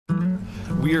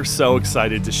We are so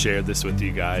excited to share this with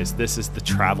you guys. This is the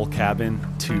Travel Cabin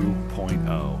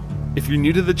 2.0. If you're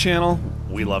new to the channel,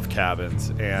 we love cabins,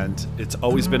 and it's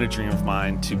always been a dream of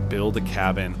mine to build a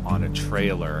cabin on a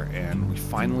trailer, and we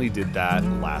finally did that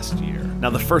last year. Now,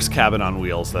 the first cabin on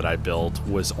wheels that I built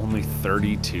was only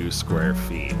 32 square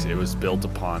feet. It was built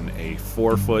upon a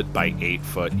 4-foot by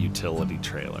 8-foot utility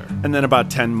trailer. And then about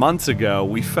 10 months ago,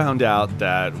 we found out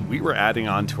that we were adding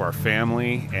on to our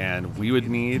family and we would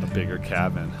need a bigger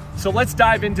cabin. So let's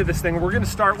dive into this thing. We're gonna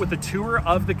start with a tour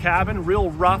of the cabin,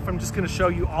 real rough. I'm just gonna show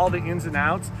you all the ins and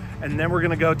outs, and then we're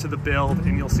gonna go to the build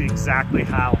and you'll see exactly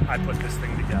how I put this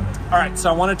thing together. All right, so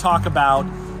I wanna talk about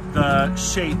the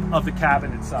shape of the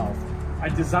cabin itself. I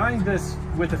designed this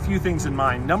with a few things in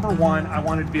mind. Number one, I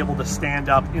wanted to be able to stand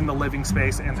up in the living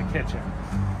space and the kitchen.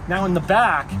 Now in the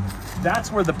back,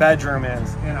 that's where the bedroom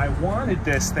is, and I wanted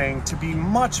this thing to be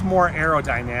much more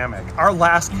aerodynamic. Our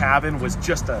last cabin was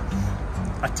just a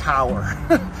tower.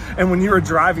 And when you were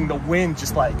driving, the wind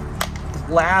just like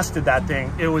blasted that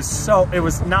thing. It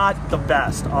was not the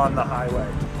best on the highway.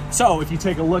 So if you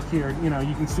take a look here, you know,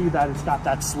 you can see that it's got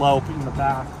that slope in the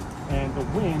back, and the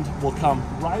wind will come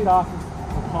right off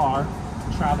of the car,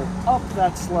 travel up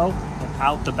that slope and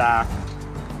out the back.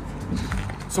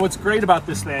 So what's great about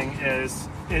this thing is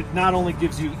it not only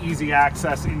gives you easy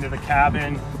access into the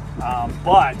cabin,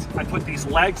 but I put these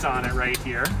legs on it right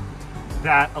here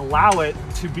that allow it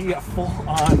to be a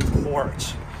full-on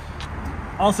porch.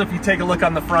 Also, if you take a look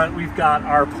on the front, we've got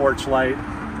our porch light.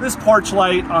 This porch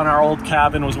light on our old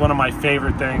cabin was one of my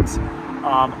favorite things.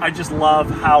 I just love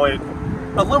how it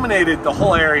illuminated the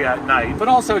whole area at night, but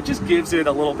also it just gives it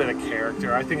a little bit of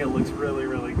character. I think it looks really,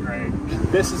 really great.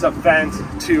 This is a vent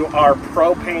to our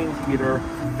propane heater.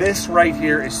 This right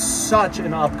here is such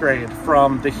an upgrade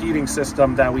from the heating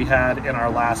system that we had in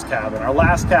our last cabin. Our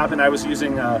last cabin, I was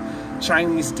using a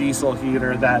Chinese diesel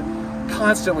heater that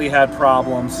constantly had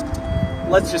problems.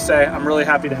 Let's just say I'm really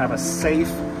happy to have a safe,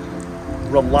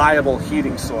 reliable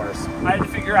heating source. I had to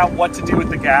figure out what to do with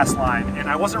the gas line, and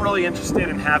I wasn't really interested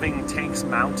in having tanks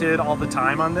mounted all the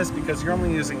time on this because you're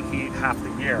only using heat half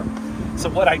the year. So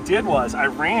what I did was I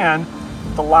ran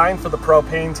the line for the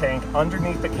propane tank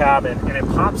underneath the cabin, and it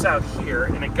pops out here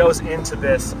and it goes into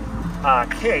this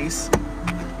case.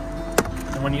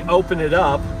 And when you open it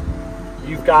up,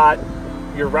 you've got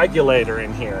your regulator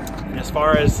in here. And as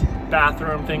far as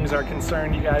bathroom things are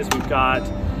concerned, you guys, we've got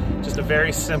just a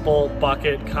very simple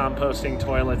bucket composting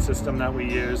toilet system that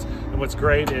we use. And what's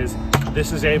great is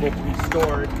this is able to be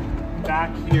stored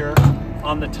back here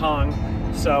on the tongue,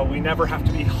 so we never have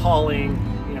to be hauling,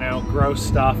 you know, gross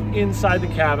stuff inside the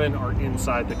cabin or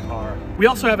inside the car. We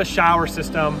also have a shower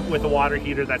system with a water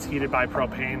heater that's heated by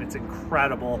propane. It's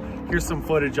incredible. Here's some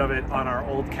footage of it on our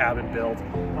old cabin build.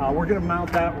 We're gonna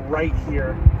mount that right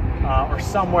here or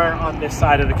somewhere on this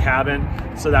side of the cabin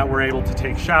so that we're able to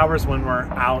take showers when we're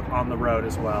out on the road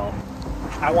as well.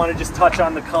 I want to just touch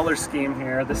on the color scheme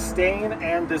here. The stain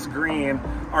and this green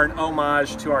are an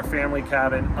homage to our family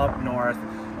cabin up north.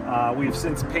 We've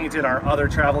since painted our other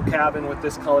travel cabin with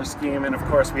this color scheme, and of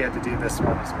course we had to do this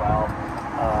one as well.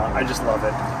 I just love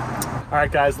it. All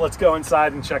right guys, let's go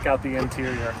inside and check out the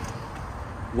interior.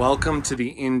 Welcome to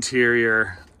the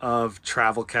interior of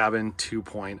Travel Cabin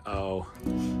 2.0.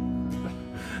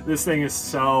 This thing is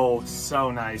so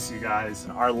nice, you guys.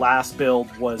 Our last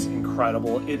build was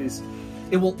incredible.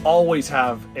 It will always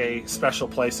have a special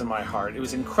place in my heart. It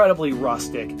was incredibly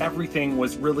rustic. Everything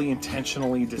was really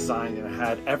intentionally designed and it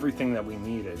had everything that we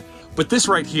needed. But this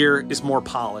right here is more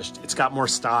polished. It's got more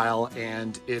style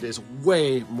and it is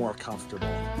way more comfortable.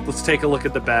 Let's take a look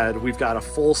at the bed. We've got a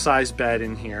full-size bed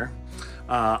in here.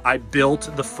 I built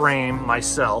the frame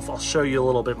myself. I'll show you a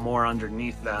little bit more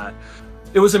underneath that.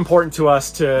 It was important to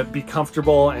us to be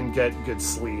comfortable and get good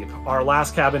sleep. Our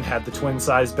last cabin had the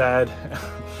twin-size bed.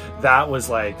 That was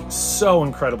like so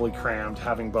incredibly crammed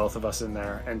having both of us in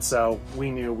there. And so we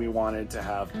knew we wanted to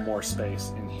have more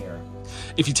space in here.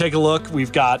 If you take a look,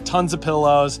 we've got tons of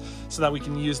pillows so that we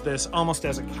can use this almost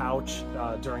as a couch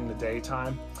during the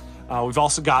daytime. We've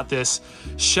also got this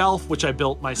shelf, which I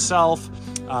built myself.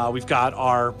 We've got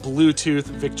our Bluetooth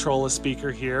Victrola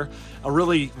speaker here, a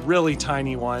really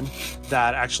tiny one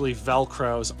that actually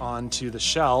Velcros onto the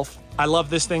shelf. I love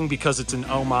this thing because it's an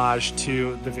homage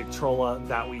to the Victrola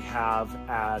that we have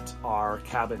at our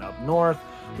cabin up north.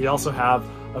 We also have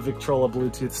a Victrola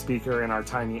Bluetooth speaker in our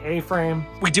tiny A-frame.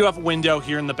 We do have a window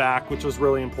here in the back, which was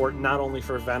really important, not only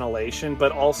for ventilation,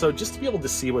 but also just to be able to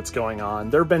see what's going on.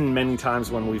 There have been many times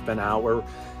when we've been out where,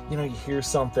 you know, you hear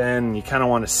something and you kind of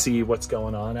want to see what's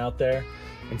going on out there.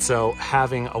 And so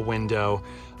having a window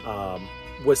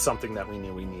was something that we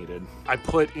knew we needed. I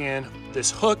put in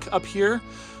this hook up here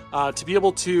to be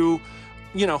able to,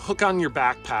 you know, hook on your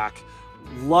backpack.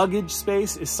 Luggage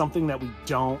space is something that we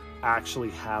don't actually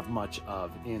have much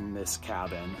of in this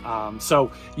cabin.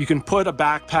 So you can put a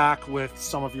backpack with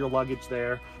some of your luggage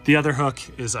there. The other hook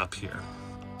is up here.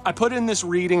 I put in this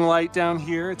reading light down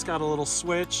here. It's got a little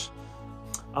switch.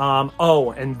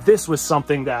 Oh, and this was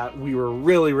something that we were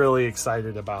really, really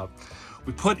excited about.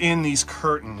 We put in these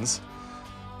curtains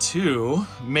to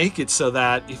make it so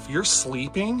that if you're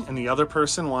sleeping and the other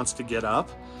person wants to get up,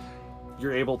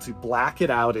 you're able to black it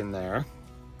out in there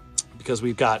because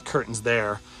we've got curtains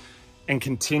there and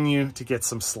continue to get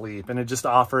some sleep. And it just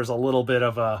offers a little bit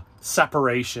of a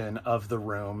separation of the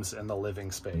rooms and the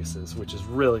living spaces, which is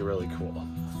really, really cool.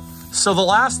 So the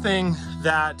last thing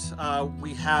that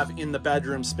we have in the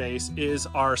bedroom space is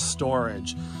our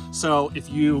storage. So if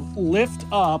you lift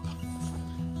up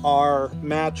our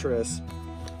mattress,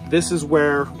 this is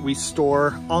where we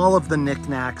store all of the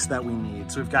knickknacks that we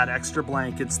need. So we've got extra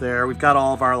blankets there. We've got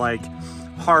all of our like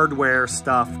hardware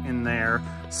stuff in there,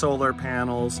 solar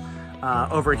panels.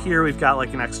 Over here, we've got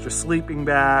like an extra sleeping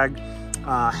bag,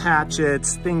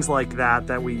 hatchets, things like that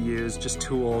that we use, just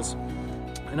tools.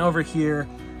 And over here,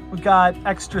 we've got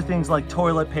extra things like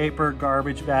toilet paper,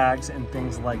 garbage bags, and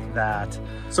things like that.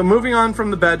 So moving on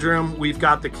from the bedroom, we've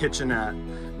got the kitchenette.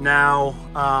 Now,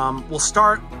 we'll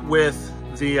start with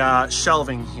the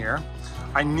shelving here.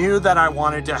 I knew that I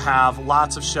wanted to have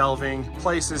lots of shelving,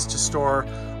 places to store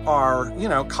our, you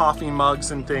know, coffee mugs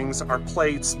and things, our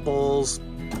plates, bowls,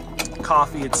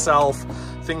 coffee itself,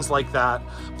 things like that.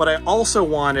 But I also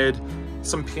wanted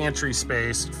some pantry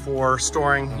space for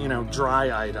storing, you know,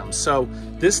 dry items. So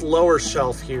this lower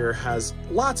shelf here has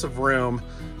lots of room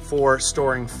for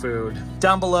storing food.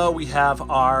 Down below we have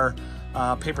our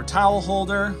paper towel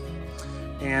holder,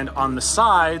 and on the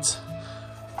sides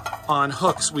on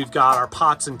hooks we've got our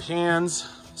pots and pans,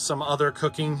 some other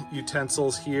cooking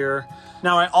utensils here.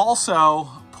 Now I also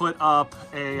put up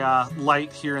a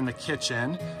light here in the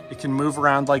kitchen. It can move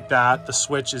around like that. The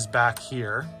switch is back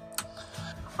here.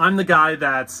 I'm the guy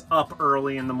that's up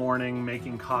early in the morning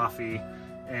making coffee,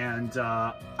 and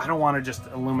I don't want to just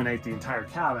illuminate the entire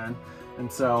cabin.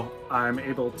 And so I'm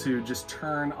able to just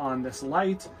turn on this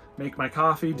light, make my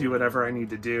coffee, do whatever I need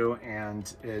to do,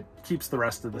 and it keeps the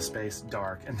rest of the space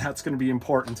dark. And that's going to be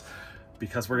important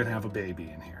because we're going to have a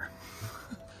baby in here.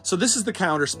 So this is the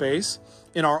counter space.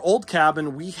 In our old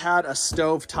cabin, we had a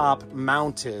stovetop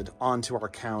mounted onto our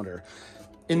counter.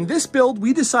 In this build,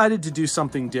 we decided to do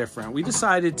something different. We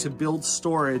decided to build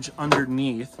storage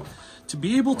underneath to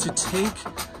be able to take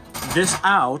this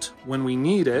out when we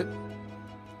need it,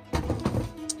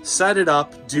 set it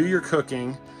up, do your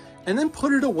cooking, and then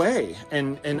put it away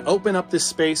and open up this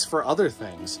space for other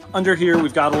things. Under here,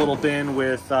 we've got a little bin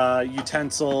with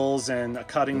utensils and a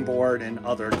cutting board and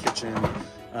other kitchen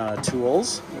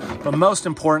tools. But most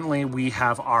importantly, we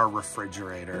have our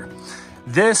refrigerator.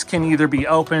 This can either be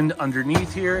opened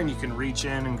underneath here and you can reach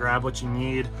in and grab what you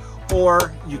need,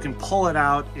 or you can pull it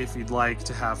out if you'd like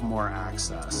to have more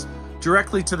access.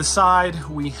 Directly to the side,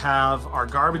 we have our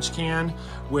garbage can,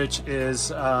 which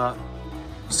is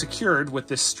secured with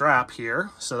this strap here,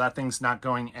 so that thing's not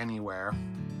going anywhere.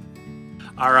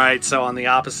 All right, so on the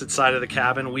opposite side of the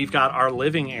cabin, we've got our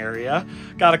living area.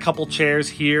 Got a couple chairs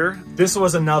here. This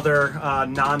was another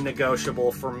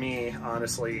non-negotiable for me,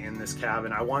 honestly, in this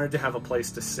cabin. I wanted to have a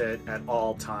place to sit at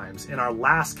all times. In our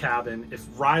last cabin, if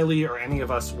Riley or any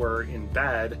of us were in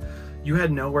bed, you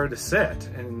had nowhere to sit.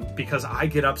 And because I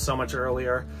get up so much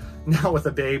earlier, now with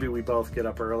a baby, we both get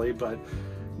up early, but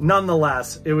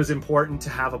nonetheless, it was important to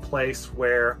have a place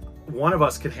where one of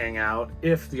us could hang out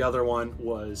if the other one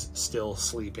was still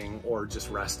sleeping or just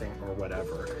resting or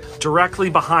whatever. Directly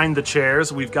behind the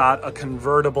chairs, we've got a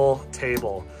convertible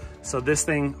table. So this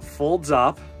thing folds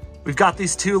up. We've got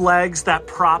these two legs that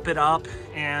prop it up,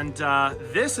 and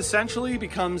this essentially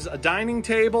becomes a dining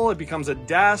table. It becomes a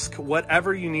desk,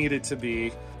 whatever you need it to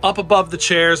be. Up above the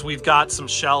chairs, we've got some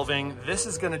shelving. This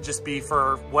is gonna just be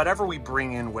for whatever we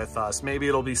bring in with us. Maybe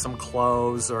it'll be some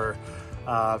clothes or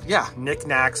yeah,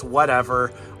 knickknacks,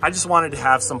 whatever. I just wanted to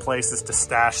have some places to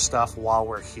stash stuff while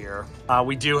we're here.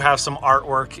 We do have some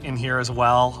artwork in here as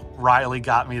well. Riley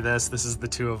got me this. This is the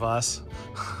two of us.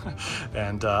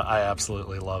 And I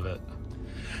absolutely love it.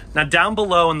 Now down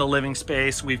below in the living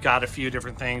space, we've got a few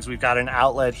different things. We've got an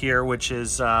outlet here, which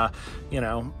is, you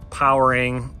know,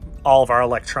 powering all of our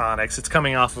electronics. It's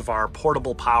coming off of our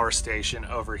portable power station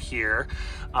over here.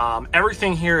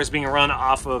 Everything here is being run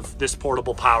off of this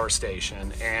portable power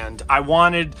station, and I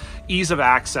wanted ease of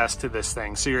access to this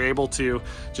thing. So you're able to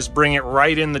just bring it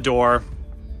right in the door,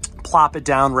 plop it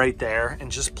down right there and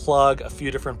just plug a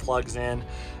few different plugs in,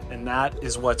 and that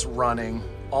is what's running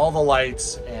all the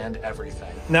lights and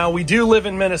everything. Now, we do live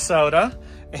in Minnesota,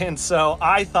 and so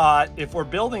I thought if we're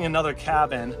building another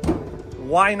cabin,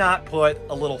 why not put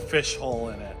a little fish hole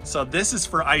in it? So this is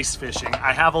for ice fishing.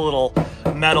 I have a little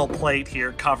metal plate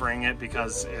here covering it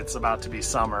because it's about to be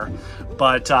summer.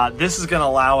 But this is gonna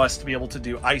allow us to be able to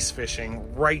do ice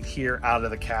fishing right here out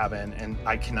of the cabin, and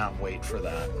I cannot wait for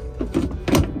that.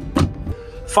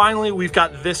 Finally, we've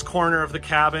got this corner of the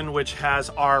cabin, which has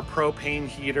our propane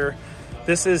heater.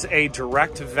 This is a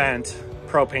direct vent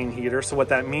propane heater. So what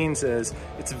that means is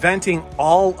it's venting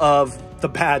all of the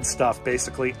bad stuff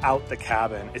basically out the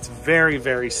cabin. It's very,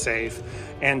 very safe.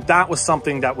 And that was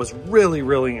something that was really,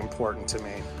 really important to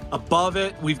me. Above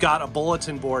it, we've got a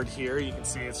bulletin board here. You can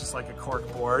see it's just like a cork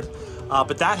board,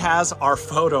 but that has our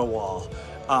photo wall.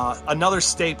 Another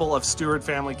staple of Stewart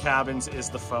family cabins is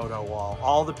the photo wall.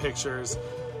 All the pictures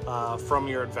from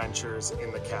your adventures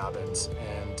in the cabins.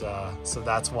 And so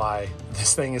that's why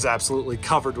this thing is absolutely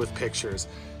covered with pictures.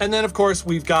 And then of course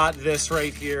we've got this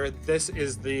right here. This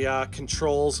is the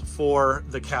controls for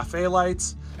the cafe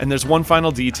lights. And there's one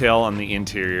final detail on the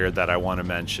interior that I want to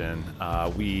mention.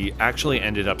 We actually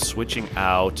ended up switching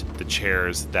out the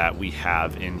chairs that we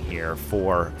have in here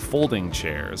for folding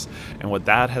chairs. And what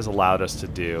that has allowed us to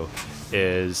do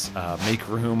is make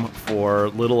room for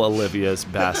little Olivia's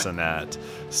bassinet.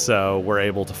 So we're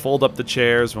able to fold up the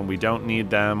chairs when we don't need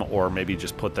them, or maybe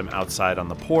just put them outside on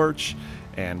the porch,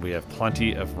 and we have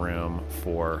plenty of room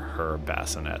for her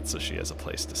bassinet so she has a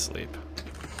place to sleep.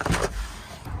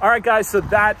 All right guys, so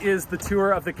that is the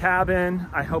tour of the cabin.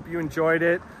 I hope you enjoyed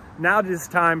it. Now it is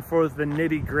time for the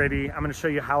nitty gritty. I'm gonna show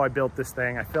you how I built this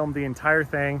thing. I filmed the entire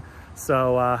thing,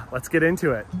 so let's get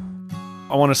into it.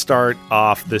 I want to start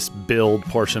off this build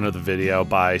portion of the video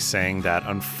by saying that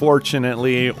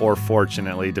unfortunately, or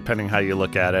fortunately, depending how you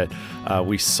look at it,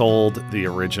 we sold the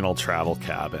original travel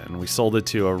cabin. We sold it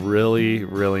to a really,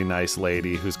 really nice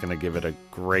lady who's going to give it a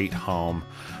great home.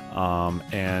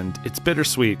 And it's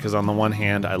bittersweet because on the one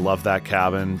hand, I love that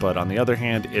cabin, but on the other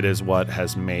hand, it is what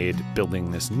has made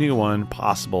building this new one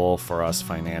possible for us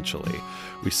financially.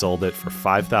 We sold it for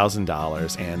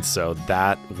 $5,000, and so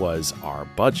that was our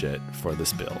budget for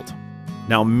this build.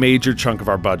 Now, a major chunk of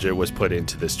our budget was put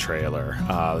into this trailer.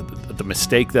 The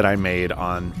mistake that I made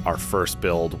on our first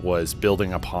build was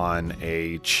building upon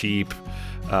a cheap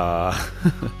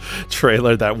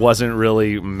trailer that wasn't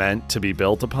really meant to be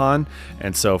built upon.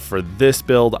 And so for this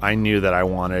build, I knew that I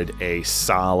wanted a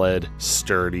solid,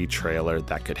 sturdy trailer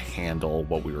that could handle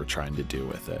what we were trying to do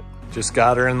with it. Just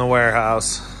got her in the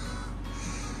warehouse,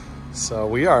 so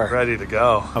we are ready to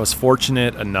go. I was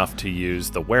fortunate enough to use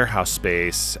the warehouse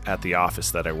space at the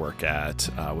office that I work at,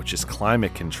 which is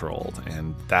climate controlled,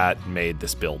 and that made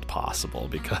this build possible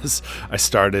because I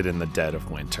started in the dead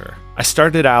of winter. I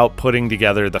started out putting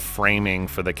together the framing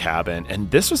for the cabin,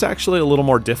 and this was actually a little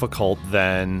more difficult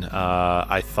than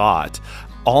I thought.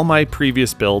 All my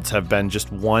previous builds have been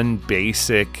just one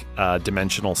basic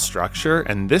dimensional structure,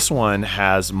 and this one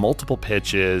has multiple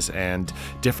pitches and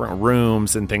different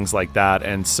rooms and things like that.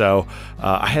 And so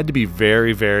I had to be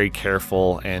very, very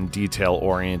careful and detail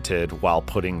oriented while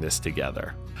putting this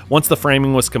together. Once the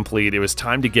framing was complete, it was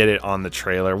time to get it on the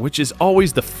trailer, which is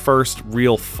always the first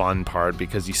real fun part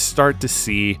because you start to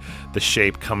see the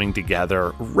shape coming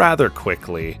together rather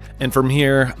quickly. And from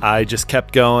here, I just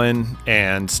kept going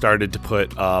and started to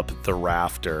put up the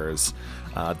rafters.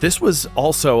 This was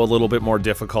also a little bit more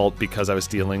difficult because I was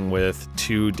dealing with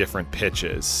two different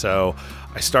pitches. So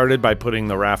I started by putting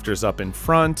the rafters up in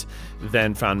front,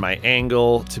 then found my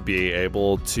angle to be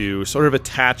able to sort of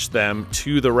attach them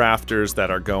to the rafters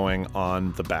that are going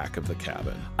on the back of the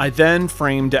cabin. I then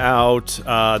framed out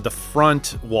the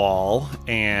front wall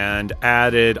and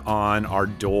added on our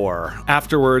door.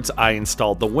 Afterwards, I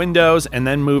installed the windows and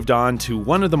then moved on to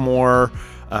one of the more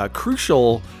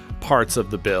crucial parts of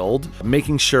the build,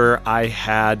 making sure I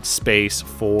had space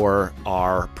for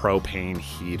our propane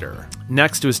heater.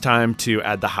 Next, it was time to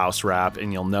add the house wrap,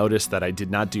 and you'll notice that I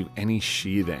did not do any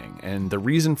sheathing. And the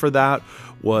reason for that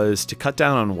was to cut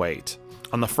down on weight.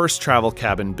 On the first travel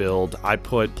cabin build, I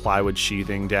put plywood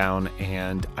sheathing down,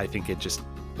 and I think it just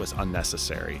was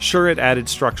unnecessary. Sure, it added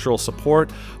structural support,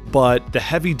 but the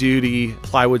heavy-duty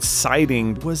plywood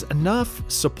siding was enough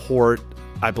support,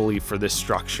 I believe, for this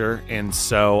structure, and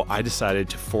so I decided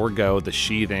to forego the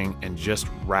sheathing and just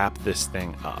wrap this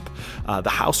thing up. The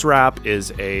house wrap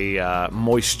is a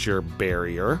moisture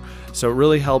barrier, so it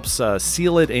really helps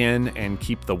seal it in and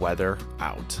keep the weather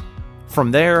out. From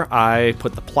there, I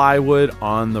put the plywood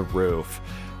on the roof,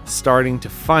 starting to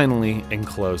finally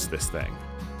enclose this thing.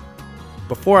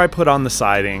 Before I put on the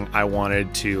siding, I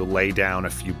wanted to lay down a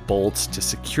few bolts to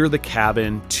secure the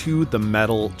cabin to the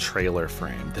metal trailer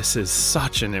frame. This is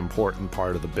such an important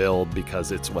part of the build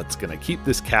because it's what's going to keep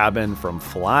this cabin from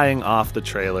flying off the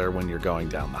trailer when you're going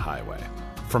down the highway.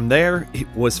 From there,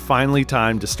 it was finally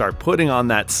time to start putting on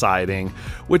that siding,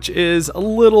 which is a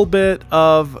little bit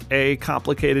of a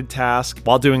complicated task.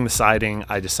 While doing the siding,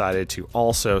 I decided to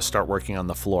also start working on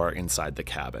the floor inside the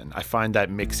cabin. I find that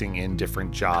mixing in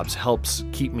different jobs helps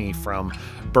keep me from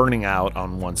burning out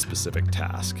on one specific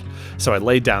task. So I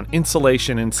laid down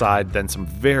insulation inside, then some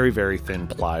very, very thin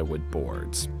plywood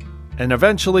boards. And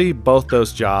eventually, both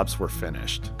those jobs were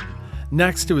finished.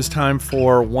 Next, it was time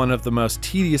for one of the most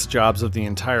tedious jobs of the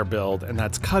entire build, and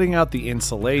that's cutting out the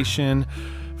insulation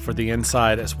for the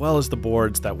inside as well as the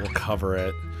boards that will cover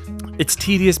it. It's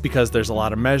tedious because there's a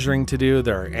lot of measuring to do,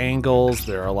 there are angles,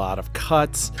 there are a lot of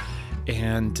cuts,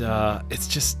 and it's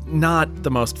just not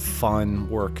the most fun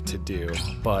work to do,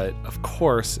 but of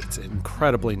course it's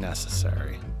incredibly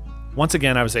necessary. Once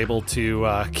again, I was able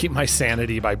to keep my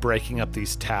sanity by breaking up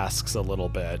these tasks a little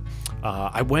bit.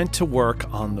 I went to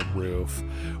work on the roof,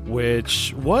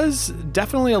 which was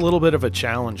definitely a little bit of a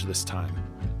challenge this time.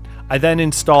 I then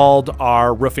installed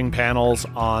our roofing panels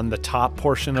on the top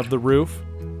portion of the roof,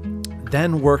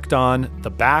 then worked on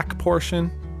the back portion.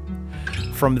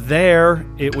 From there,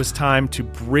 it was time to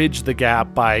bridge the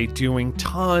gap by doing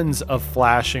tons of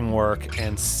flashing work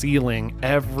and sealing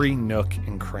every nook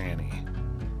and cranny.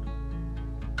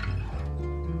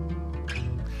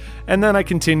 And then I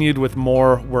continued with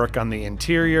more work on the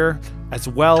interior, as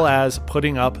well as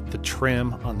putting up the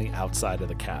trim on the outside of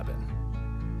the cabin.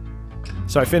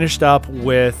 So I finished up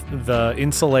with the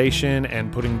insulation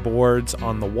and putting boards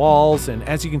on the walls, and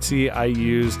as you can see, I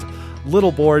used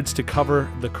little boards to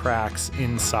cover the cracks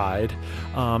inside.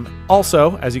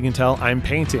 Also, as you can tell, I'm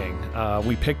painting.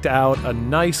 We picked out a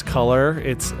nice color.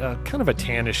 It's kind of a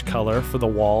tannish color for the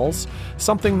walls,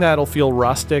 something that'll feel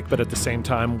rustic, but at the same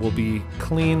time will be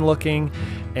clean looking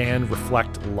and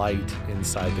reflect light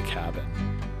inside the cabin.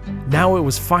 Now it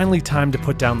was finally time to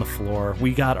put down the floor.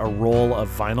 We got a roll of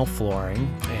vinyl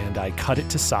flooring and I cut it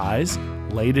to size,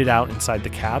 laid it out inside the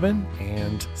cabin,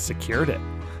 and secured it.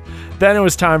 Then it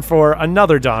was time for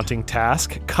another daunting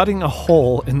task, cutting a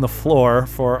hole in the floor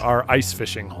for our ice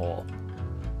fishing hole.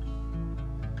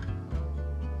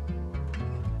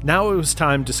 Now it was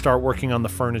time to start working on the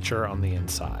furniture on the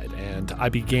inside, and I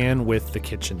began with the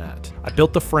kitchenette. I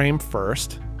built the frame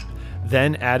first,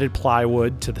 then added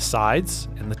plywood to the sides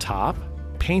and the top,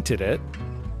 painted it.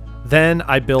 Then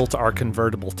I built our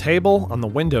convertible table on the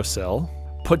windowsill,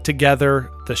 put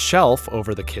together the shelf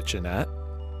over the kitchenette,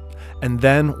 and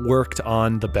then worked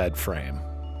on the bed frame.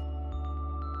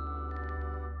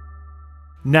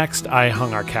 Next, I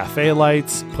hung our cafe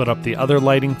lights, put up the other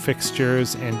lighting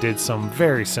fixtures, and did some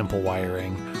very simple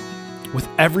wiring. With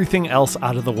everything else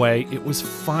out of the way, it was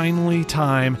finally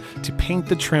time to paint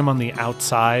the trim on the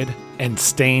outside and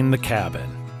stain the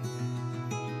cabin.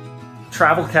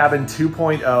 Travel Cabin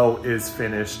 2.0 is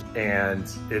finished, and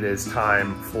it is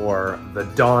time for the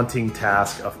daunting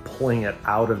task of pulling it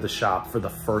out of the shop for the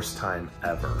first time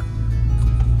ever.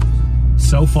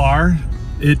 So far,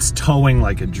 it's towing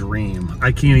like a dream.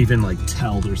 I can't even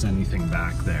tell there's anything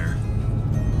back there.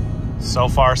 So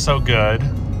far, so good.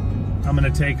 I'm gonna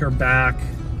take her back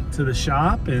to the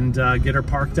shop and get her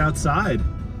parked outside.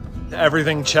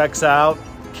 Everything checks out.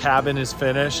 Cabin is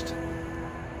finished.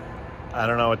 I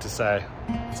don't know what to say.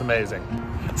 It's amazing.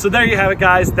 So there you have it,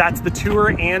 guys. That's the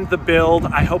tour and the build.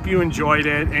 I hope you enjoyed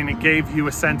it and it gave you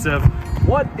a sense of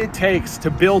what it takes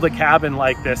to build a cabin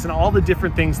like this and all the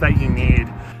different things that you need.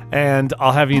 And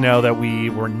I'll have you know that we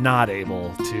were not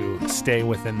able to stay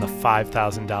within the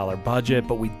 $5,000 budget,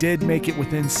 but we did make it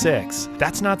within $6,000.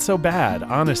 That's not so bad,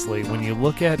 honestly. When you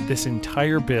look at this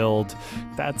entire build,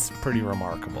 that's pretty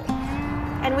remarkable.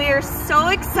 And we are so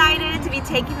excited to be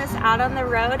taking this out on the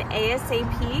road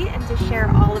ASAP and to share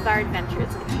all of our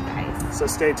adventures with you guys. So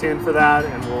stay tuned for that,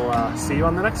 and we'll see you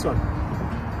on the next one.